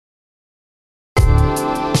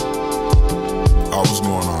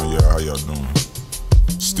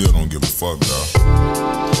give a fuck, though.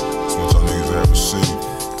 Just want y'all niggas to have a seat.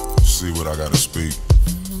 See what I gotta speak.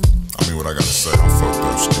 I mean what I gotta say. I'm fucked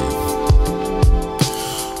up still.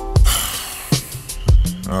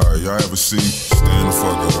 Alright, y'all have a seat. Stand the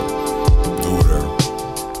fuck up. Do whatever.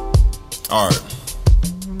 Alright.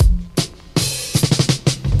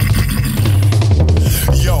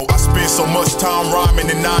 Yo, I spend so much time rhyming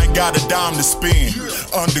and I ain't got a dime to spend.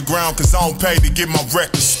 Underground cause I don't pay to get my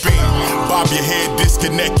record spin. Bob your head,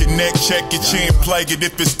 disconnect your neck, check your chin, play it.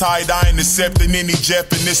 If it's tight, I ain't accepting any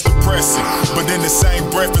jet and it's depressing. But in the same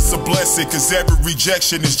breath, it's a blessing, cause every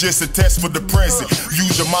rejection is just a test for the present.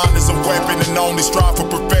 Use your mind as a weapon and only strive for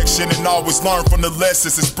perfection, and always learn from the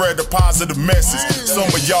lessons and spread a positive message.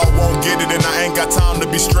 Some of y'all won't get it and I ain't got time to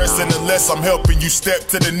be stressing unless I'm helping you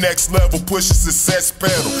step to the next level, push a success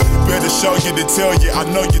pedal. Better show you to tell you, I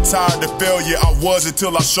know you're tired of failure. I was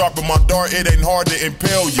until I sharpen my dart, it ain't hard to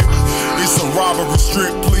impale you. It's a robbery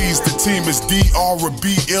strip, please. The team is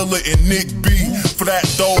D.R.B. Illa and Nick B. For that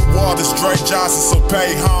though, water straight Johnson, so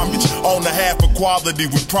pay homage. On the half of quality,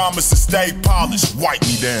 we promise to stay polished. Wipe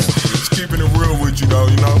me down. Just keeping it real with you though,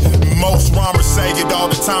 you know. Most rhymers say it all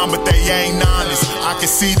the time, but they ain't honest. I can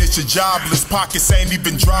see that you're jobless, pockets ain't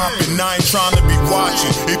even dropping. I ain't trying to be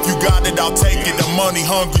watching. If you got it, I'll take it. I'm money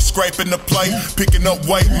hungry, scraping the plate, picking up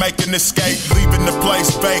weight, making escape, leaving the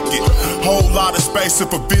place vacant. Whole lot of space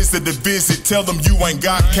if a visitor visit. Tell them you ain't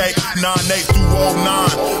got cake. 9-8 through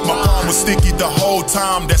 09. My palm was sticky the whole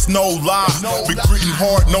time, that's no lie. Been gritting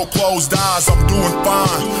hard, no closed eyes, I'm doing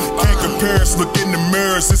fine. Can't compare us, look in the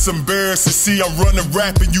mirrors, it's embarrassing. See, I'm running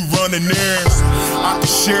rap and you running errands. I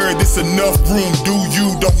can share it, it's enough room, do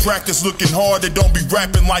you? Don't practice looking harder, don't be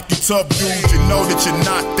rapping like you tough dude. You know that you're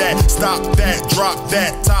not that, stop that, drop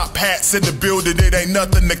that. Top hats in the building, it ain't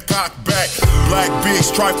nothing to cock back. Black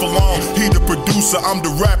Biggs, Tryf along, he the producer, I'm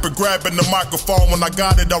the rapper. Grabbing the microphone, when I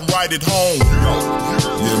got it, I'm right at home.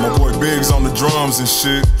 Yeah, my boy Biggs on the drums and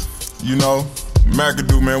shit. You know,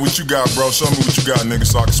 McAdoo, man, what you got, bro? Show me what you got, nigga,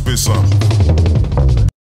 so I can spit something.